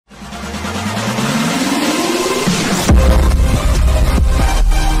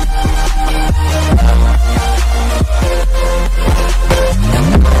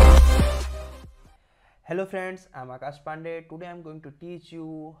Hello friends, I'm Akash Pandey. Today I'm going to teach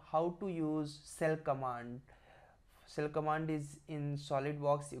you how to use cell command. Cell command is in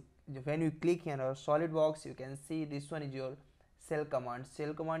SolidWorks. When you click here on SolidWorks, you can see this one is your cell command.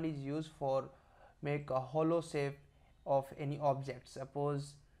 Cell command is used for make a hollow shape of any object.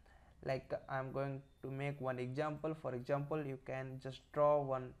 Suppose like I'm going to make one example. For example, you can just draw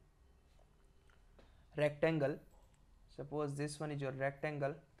one rectangle. Suppose this one is your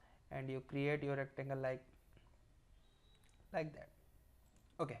rectangle and you create your rectangle like that.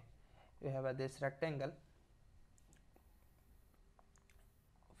 Okay, you have this rectangle.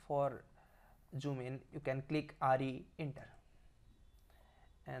 For zoom in you can click RE enter,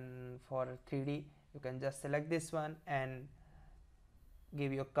 and for 3D you can just select this one and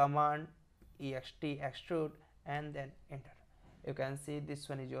give your command ext extrude and then enter. You can see this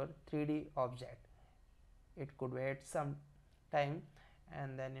one is your 3D object. It could wait some time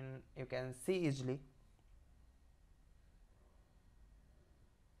and then you can see easily.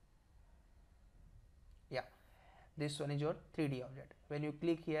 Yeah, this one is your 3D object. When you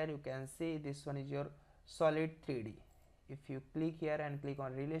click here you can see this one is your solid 3D. If you click here and click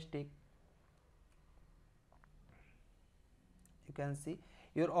on realistic, you can see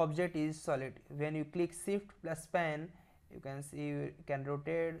your object is solid. When you click shift plus pen, you can see you can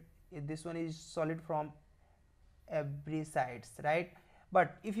rotate. This one is solid from every sides, right?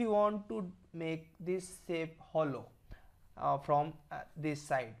 But if you want to make this shape hollow from this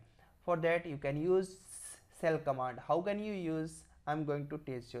side, for that you can use cell command. How can you use? I'm going to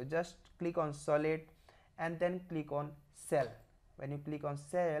teach you. Just click on solid and then click on cell. When you click on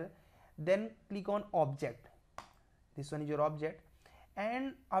cell, then click on object. This one is your object,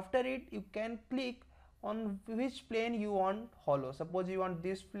 and after it you can click on which plane you want hollow. Suppose you want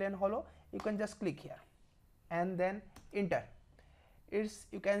this plane hollow, you can just click here and then enter.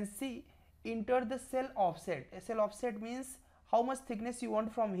 You can see enter the cell offset. A cell offset means how much thickness you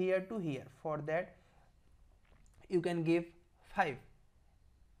want from here to here. For that you can give 5.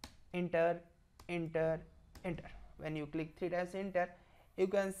 Enter, enter, enter. When you click 3 times enter, you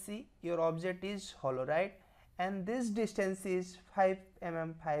can see your object is hollow, right? And this distance is 5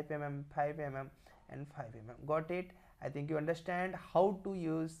 mm, 5 mm, 5 mm and 5 mm. Got it? I think you understand how to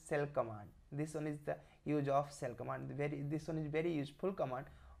use cell command. This one is the use of cell command. This one is very useful command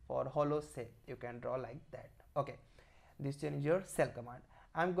for hollow shape. You can draw like that. Okay, this one is your cell command.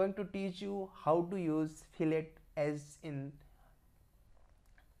 I'm going to teach you how to use Fillet Edge in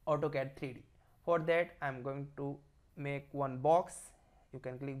AutoCAD 3D. For that I'm going to make one box. You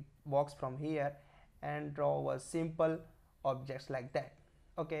can click box from here and draw a simple objects like that.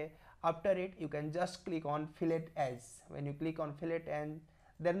 Okay, after it you can just click on Fillet Edge. When you click on Fillet Edge,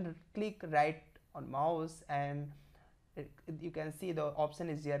 then click right on mouse and you can see the option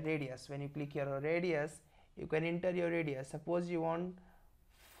is your radius. When you click your radius, you can enter your radius. Suppose you want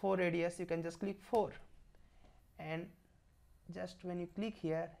 4 radius, you can just click 4, and just when you click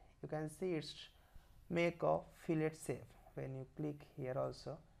here you can see it's make a fillet shape. When you click here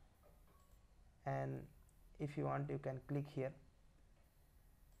also, and if you want you can click here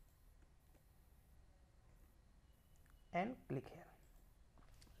and click here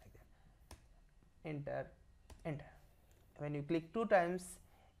like that, enter, enter. When you click 2 times,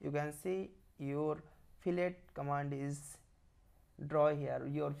 you can see your fillet command is draw here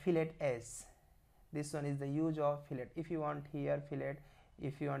your fillet edge. This one is the use of fillet. If you want here fillet,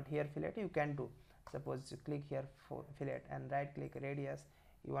 if you want here fillet, you can do. Suppose you click here for fillet and right click radius.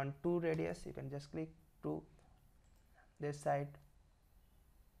 You want 2 radius, you can just click to this side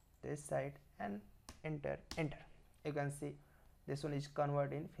and enter, enter. You can see this one is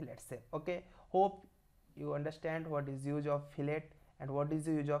converted in fillet shape. Okay, hope you understand what is use of fillet and what is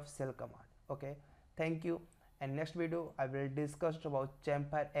the use of cell command. Okay, thank you, and next video I will discuss about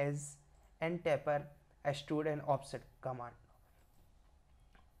chamfer edge and taper, extrude and offset command.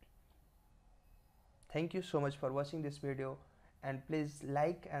 Thank you so much for watching this video, and please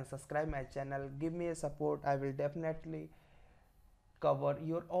like and subscribe my channel. Give me a support. I will definitely cover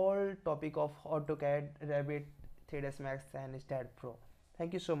your all topic of AutoCAD, Revit, 3ds Max and STAAD Pro.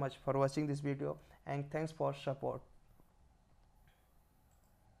 Thank you so much for watching this video, and thanks for support.